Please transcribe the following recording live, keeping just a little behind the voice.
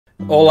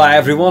Hola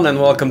everyone and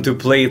welcome to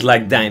Play It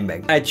Like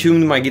Dimebag. I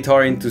tuned my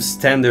guitar into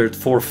standard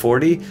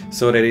 440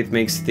 so that it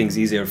makes things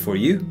easier for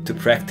you to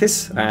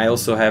practice. I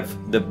also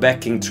have the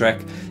backing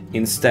track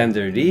in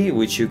standard E,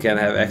 which you can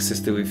have access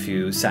to if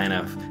you sign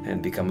up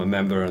and become a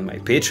member on my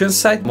Patreon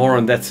site. More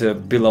on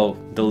that below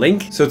the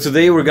link. So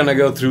today we're gonna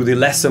go through the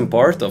lesson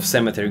part of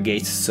Cemetery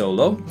Gates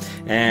solo,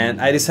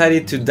 and I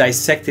decided to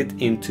dissect it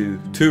into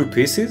two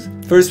pieces.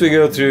 First we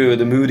go through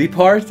the moody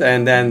part,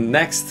 and then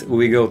next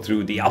we go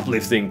through the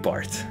uplifting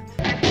part.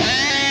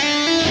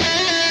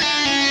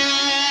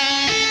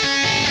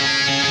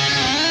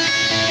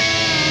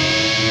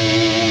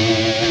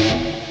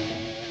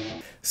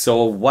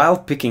 So while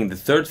picking the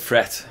 3rd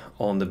fret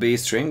on the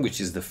bass string,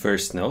 which is the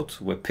first note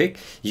we pick,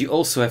 you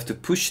also have to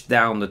push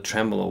down the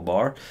tremolo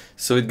bar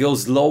so it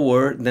goes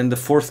lower than the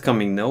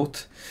forthcoming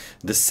note,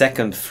 the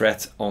 2nd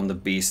fret on the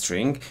bass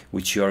string,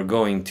 which you are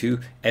going to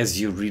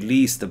as you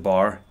release the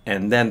bar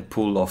and then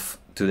pull off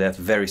to that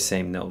very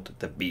same note,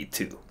 the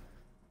B2.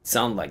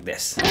 Sound like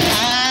this.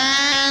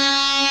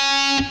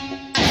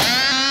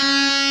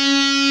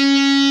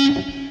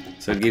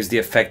 So it gives the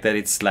effect that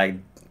it's like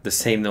the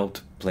same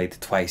note played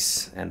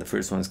twice and the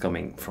first one is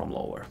coming from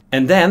lower.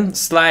 And then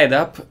slide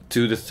up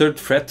to the 3rd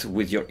fret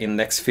with your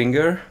index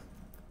finger,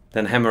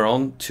 then hammer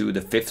on to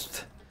the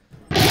 5th.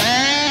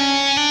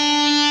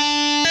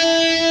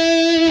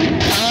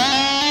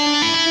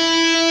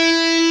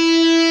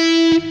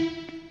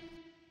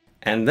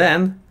 And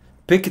then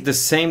pick the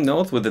same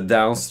note with the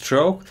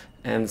downstroke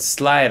and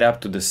slide up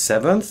to the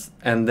 7th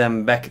and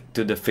then back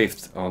to the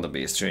 5th on the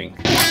bass string.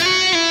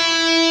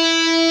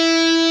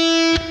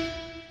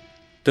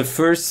 The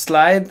first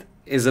slide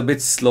is a bit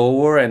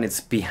slower and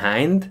it's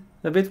behind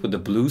a bit with the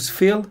blues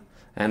feel,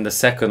 and the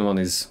second one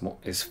is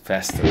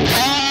faster.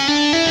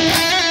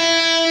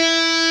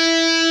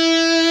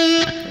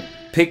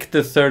 Pick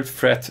the 3rd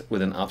fret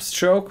with an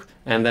upstroke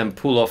and then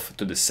pull off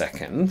to the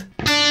 2nd,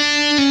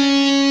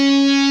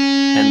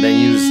 and then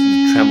use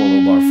the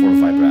tremolo bar for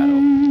vibrato.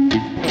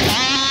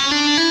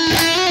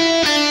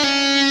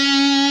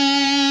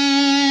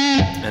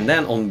 And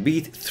then on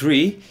beat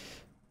 3,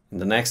 in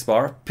the next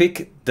bar,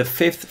 pick the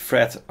 5th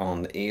fret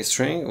on the A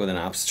string with an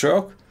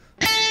upstroke,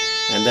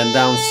 and then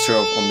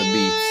downstroke on the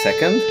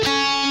B2nd,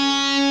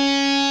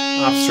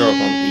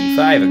 upstroke on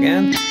E5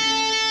 again,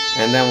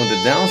 and then with the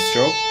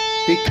downstroke,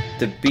 pick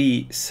the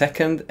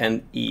B2nd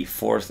and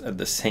E4th at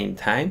the same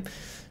time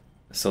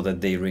so that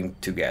they ring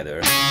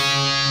together.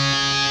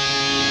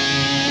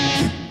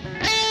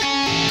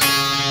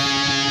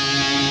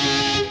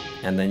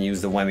 And then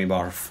use the whammy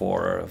bar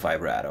for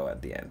vibrato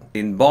at the end.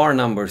 In bar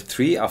number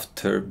 3,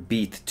 after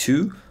beat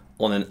 2,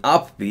 on an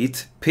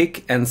upbeat,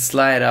 pick and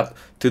slide up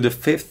to the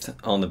 5th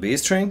on the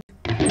bass string,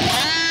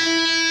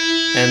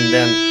 and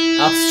then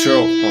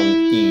upstroke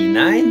on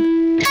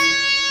E9,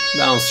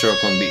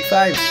 downstroke on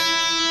B5,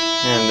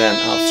 and then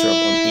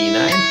upstroke on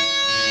E9,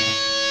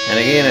 and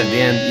again at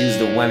the end use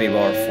the whammy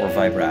bar for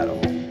vibrato.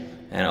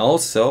 And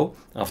also,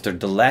 after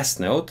the last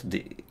note,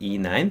 the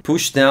E9,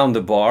 push down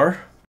the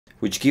bar,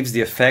 which gives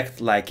the effect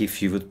like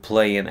if you would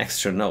play an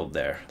extra note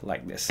there,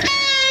 like this.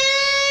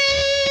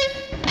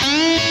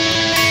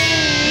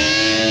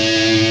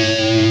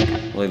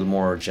 A little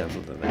more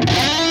gentle than that.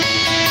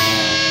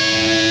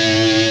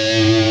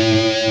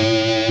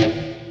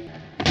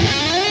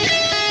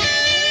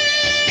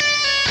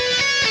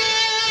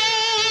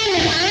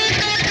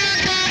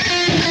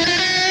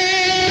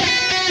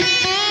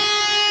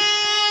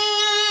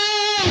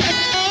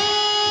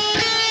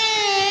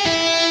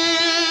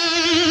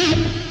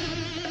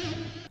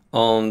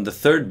 On the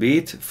 3rd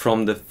beat,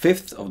 from the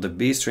 5th of the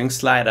B string,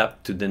 slide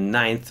up to the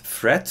 9th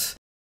fret,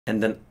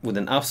 and then with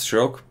an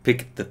upstroke,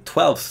 pick the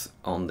 12th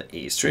on the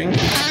A string,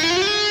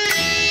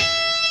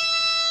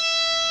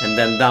 and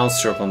then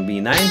downstroke on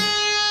B9,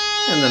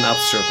 and then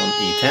upstroke on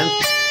E10,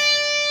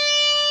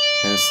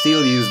 and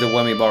still use the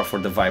whammy bar for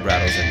the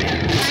vibratos at the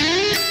end.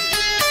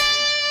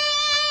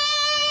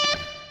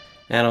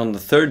 And on the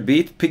 3rd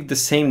beat, pick the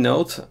same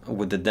note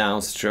with the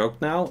downstroke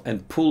now,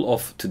 and pull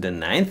off to the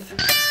 9th.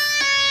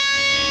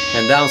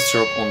 And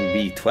downstroke on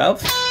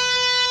B12,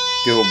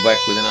 go back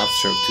with an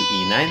upstroke to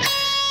E9,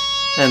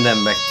 and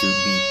then back to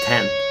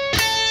B10.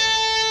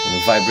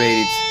 And vibrate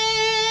it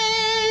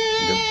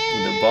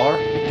with the bar,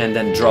 and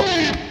then drop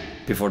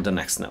before the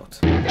next note.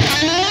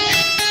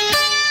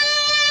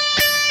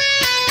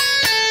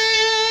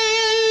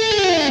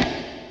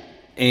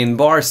 In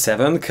bar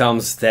 7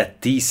 comes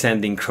that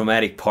descending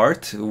chromatic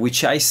part,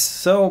 which I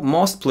saw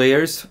most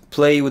players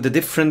play with a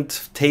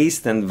different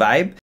taste and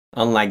vibe,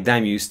 unlike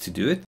Dime used to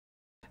do it.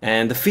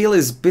 And the feel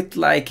is a bit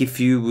like if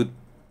you would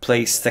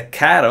play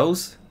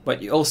staccatos, but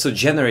you also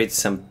generate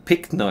some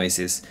pick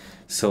noises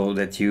so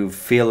that you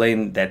fill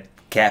in that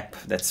gap,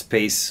 that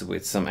space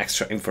with some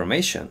extra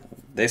information.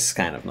 This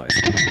kind of noise.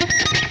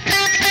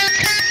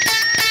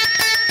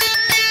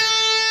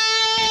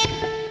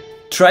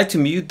 Try to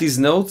mute these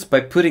notes by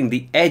putting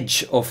the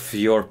edge of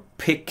your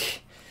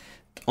pick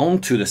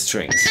onto the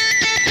strings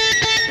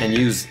and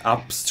use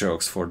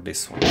upstrokes for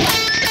this one.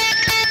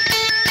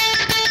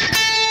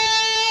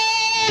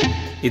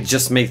 It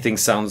just makes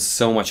things sound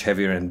so much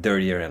heavier and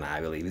dirtier, and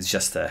I believe it's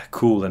just a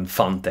cool and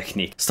fun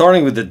technique.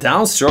 Starting with the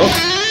downstroke,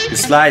 you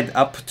slide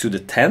up to the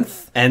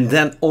 10th, and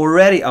then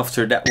already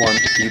after that one,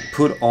 you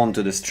put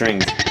onto the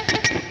string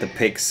the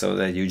pick so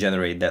that you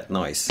generate that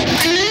noise.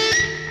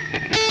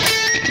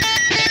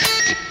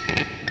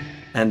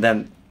 And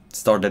then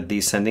start the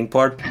descending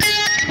part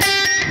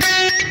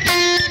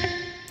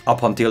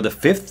up until the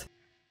 5th,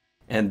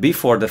 and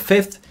before the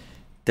 5th,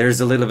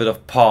 there's a little bit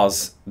of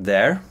pause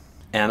there.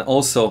 And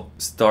also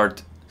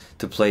start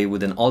to play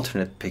with an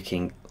alternate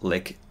picking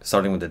lick,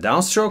 starting with the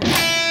downstroke,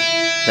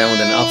 then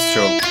with an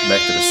upstroke back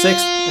to the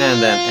 6th,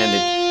 and then end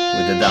it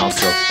with the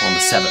downstroke on the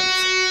 7th.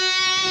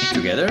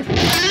 Together.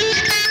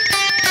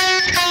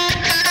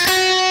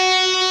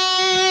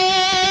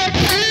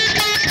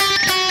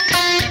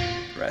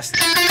 Rest.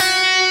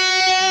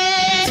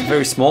 It's a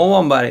very small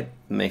one, but it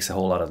makes a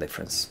whole lot of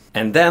difference.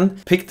 And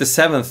then pick the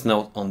 7th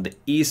note on the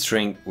E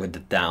string with the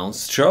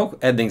downstroke,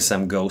 adding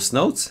some ghost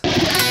notes.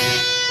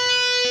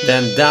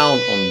 Then down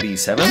on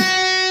B7,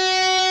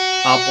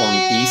 up on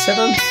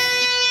E7,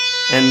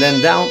 and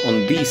then down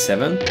on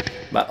B7,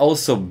 but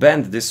also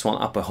bend this one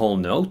up a whole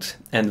note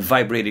and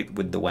vibrate it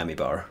with the whammy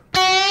bar.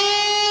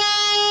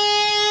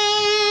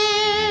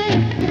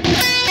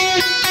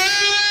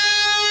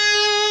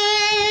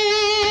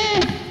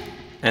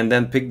 And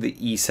then pick the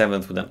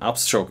E7th with an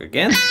upstroke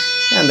again,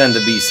 and then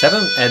the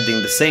B7,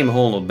 adding the same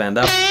whole note bend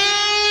up.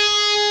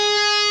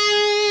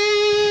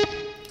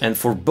 And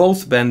for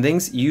both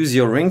bendings, use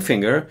your ring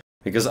finger,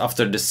 because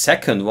after the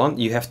second one,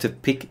 you have to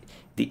pick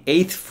the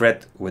 8th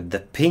fret with the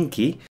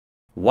pinky,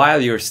 while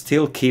you're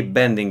still keep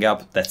bending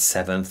up that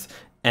 7th,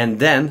 and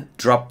then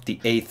drop the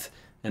 8th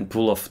and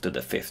pull off to the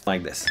 5th,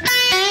 like this.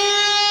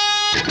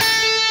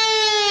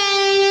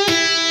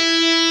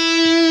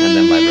 And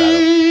then vibrato.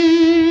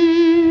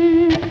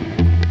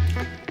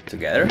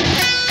 Together.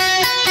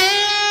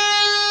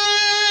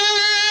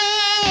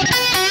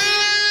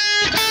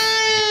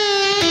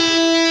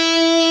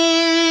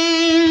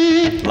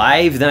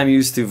 Live, then I'm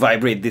used to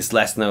vibrate this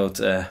last note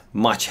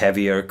much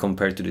heavier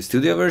compared to the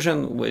studio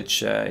version,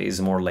 which is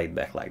more laid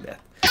back like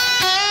that.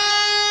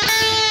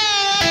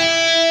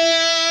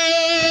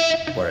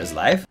 Whereas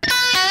live,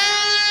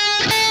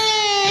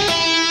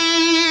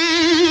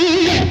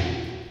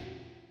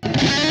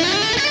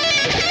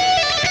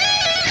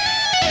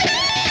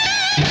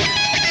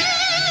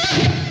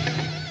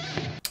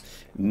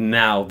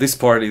 now this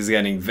part is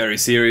getting very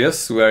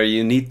serious, where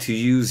you need to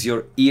use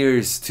your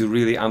ears to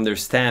really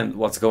understand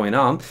what's going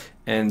on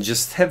and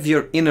just have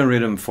your inner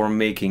rhythm for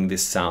making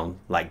this sound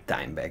like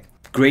Dimebag.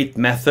 Great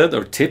method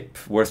or tip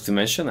worth to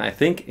mention, I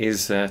think,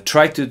 is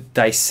try to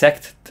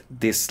dissect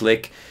this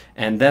lick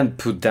and then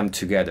put them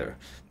together.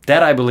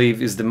 That, I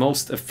believe, is the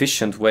most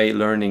efficient way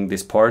learning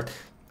this part,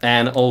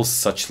 and all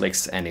such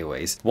licks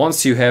anyways.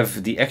 Once you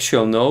have the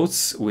actual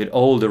notes with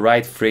all the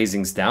right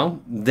phrasings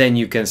down, then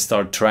you can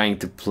start trying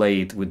to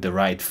play it with the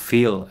right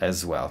feel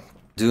as well.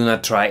 Do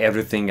not try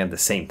everything at the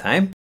same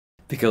time,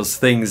 because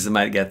things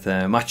might get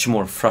much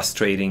more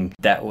frustrating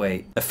that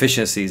way.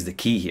 Efficiency is the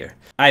key here.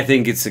 I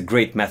think it's a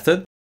great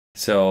method.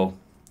 So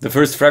the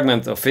first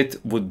fragment of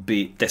it would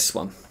be this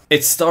one.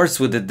 It starts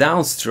with a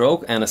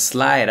downstroke and a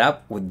slide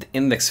up with the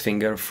index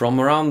finger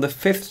from around the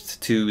 5th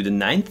to the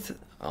 9th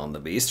on the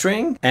B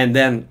string, and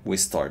then we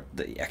start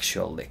the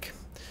actual lick.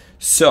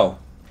 So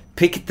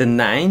pick the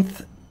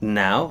 9th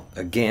now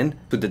again,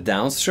 put the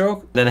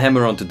downstroke, then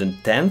hammer on to the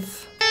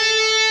 10th,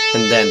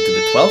 and then to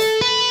the 12th,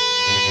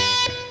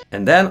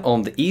 and then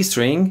on the E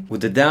string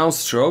with the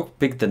downstroke,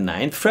 pick the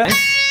 9th fret,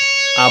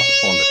 up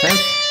on the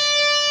 10th,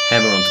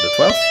 hammer on to the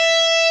 12th,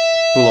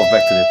 pull off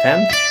back to the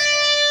 10th,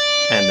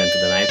 and then to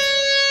the 9th,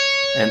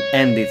 and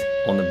end it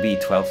on the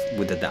B12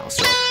 with the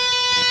downstroke.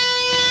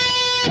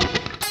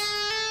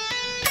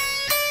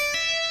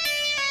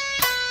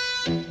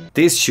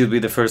 This should be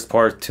the first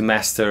part to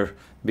master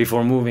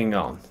before moving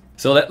on.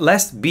 So that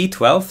last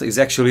B12 is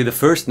actually the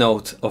first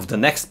note of the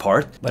next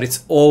part, but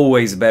it's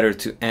always better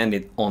to end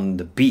it on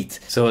the beat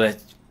so that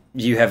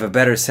you have a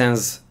better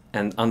sense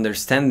and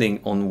understanding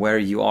on where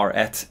you are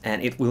at,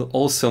 and it will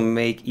also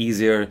make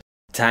easier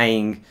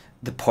tying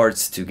the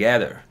parts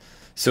together.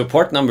 So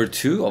part number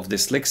 2 of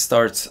this lick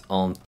starts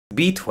on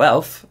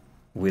B12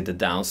 with the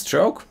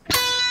downstroke,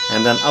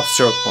 and then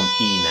upstroke on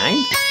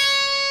E9,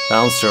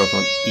 downstroke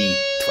on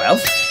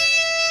E12,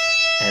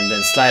 and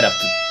then slide up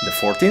to the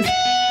 14th,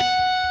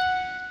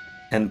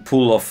 and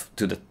pull off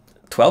to the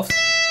 12th,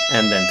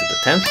 and then to the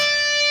 10th,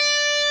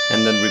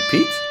 and then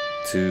repeat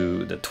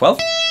to the 12th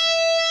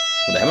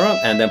with the hammer on,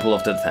 and then pull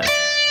off to the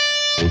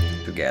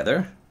 10th.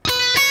 Together.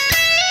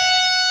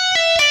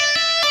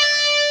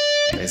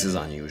 This is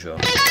unusual.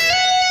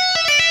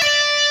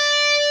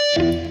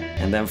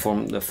 And then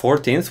from the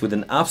 14th with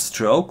an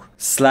upstroke,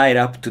 slide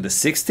up to the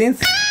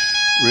 16th,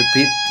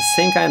 repeat the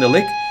same kind of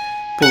lick,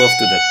 pull off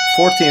to the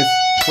 14th,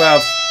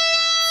 12th,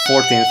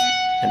 14th,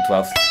 and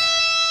 12th.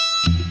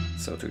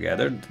 So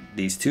together,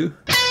 these two.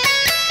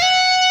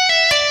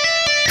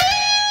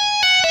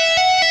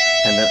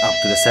 And then up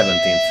to the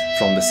 17th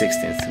from the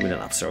 16th with an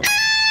upstroke.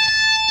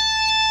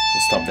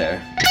 We'll stop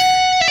there.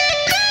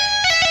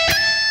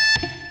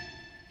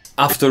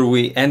 After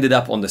we ended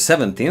up on the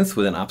 17th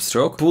with an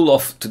upstroke, pull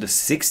off to the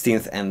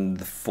 16th and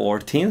the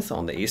 14th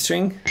on the A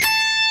string,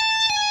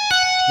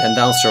 then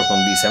downstroke on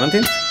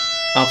B17th,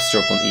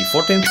 upstroke on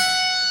E14th,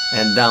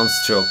 and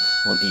downstroke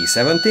on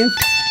E17th,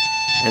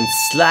 and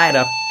slide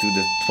up to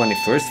the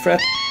 21st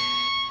fret,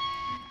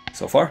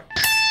 so far.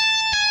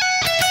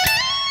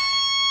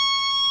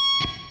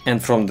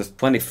 And from the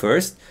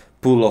 21st,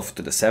 pull off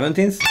to the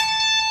 17th,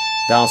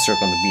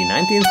 downstroke on the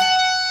B19th,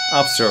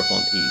 upstroke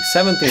on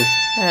E17th,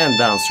 and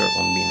downstroke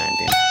on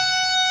B19th.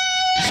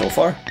 So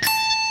far.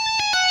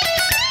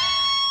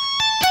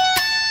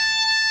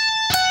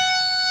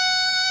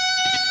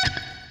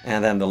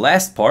 And then the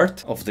last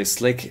part of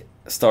this lick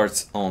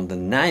starts on the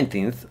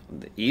 19th,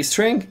 the E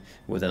string,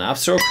 with an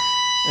upstroke,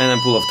 and then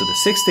pull off to the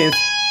 16th,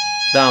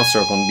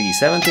 downstroke on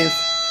B17th,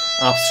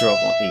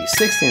 upstroke on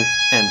E16th,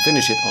 and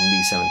finish it on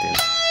B17th.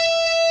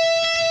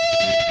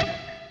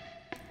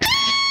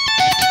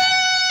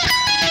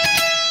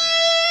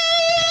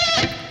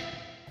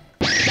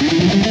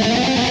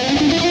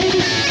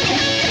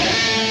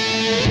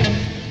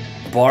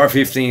 Bar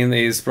 15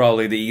 is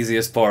probably the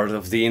easiest part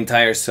of the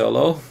entire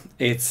solo.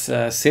 It's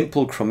a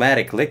simple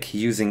chromatic lick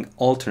using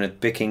alternate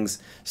pickings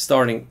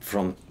starting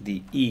from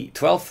the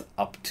E12th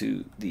up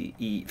to the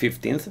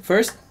E15th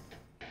first,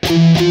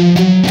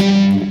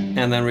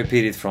 and then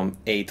repeat it from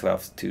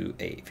A12th to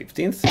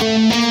A15th,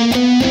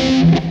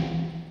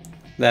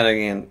 then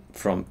again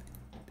from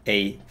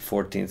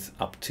A14th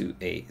up to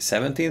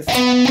A17th,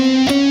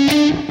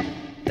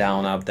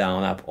 down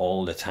up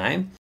all the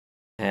time,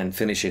 and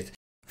finish it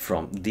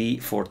from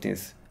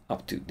D14th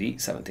up to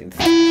D17th.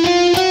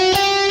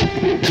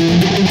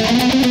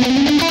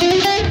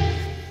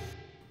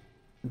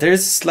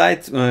 There's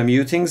slight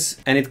mutings,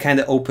 and it kind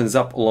of opens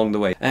up along the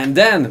way. And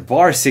then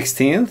bar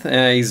 16th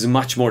is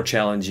much more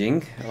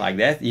challenging, like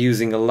that,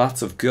 using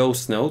lots of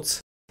ghost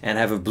notes, and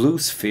have a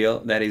blues feel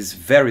that is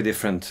very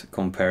different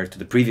compared to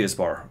the previous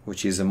bar,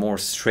 which is a more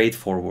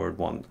straightforward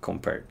one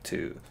compared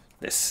to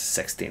this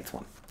 16th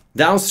one.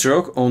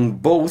 Downstroke on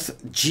both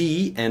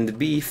G and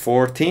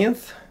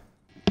B14th,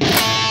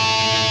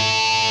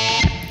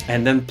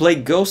 and then play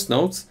ghost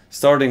notes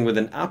starting with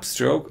an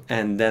upstroke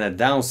and then a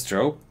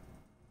downstroke,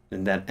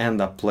 and then end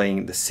up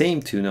playing the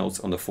same two notes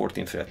on the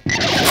 14th fret.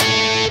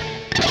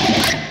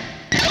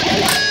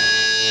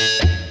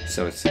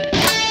 So it's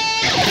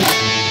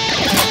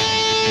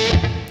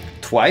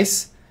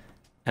twice,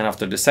 and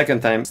after the second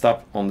time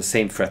stop on the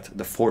same fret,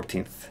 the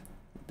 14th,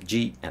 the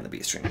G and the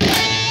B string.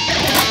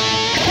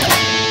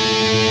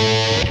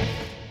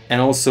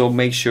 And also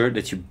make sure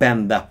that you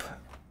bend up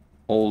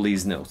all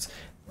these notes.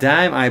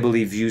 Dime, I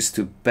believe, used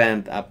to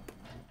bend up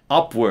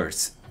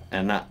upwards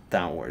and not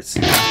downwards.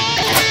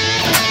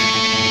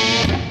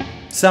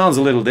 Sounds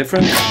a little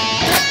different.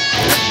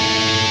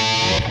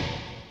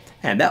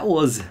 And that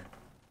was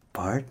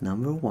part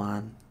number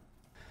 1.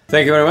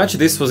 Thank you very much.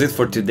 This was it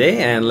for today,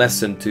 and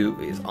lesson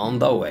 2 is on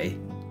the way.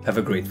 Have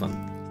a great one.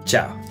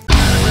 Ciao.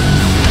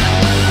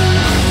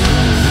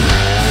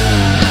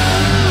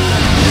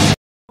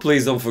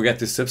 Please don't forget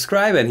to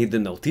subscribe and hit the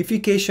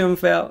notification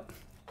bell.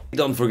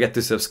 Don't forget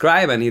to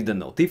subscribe and hit the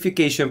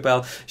notification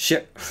bell.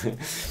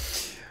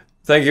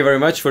 Thank you very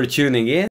much for tuning in.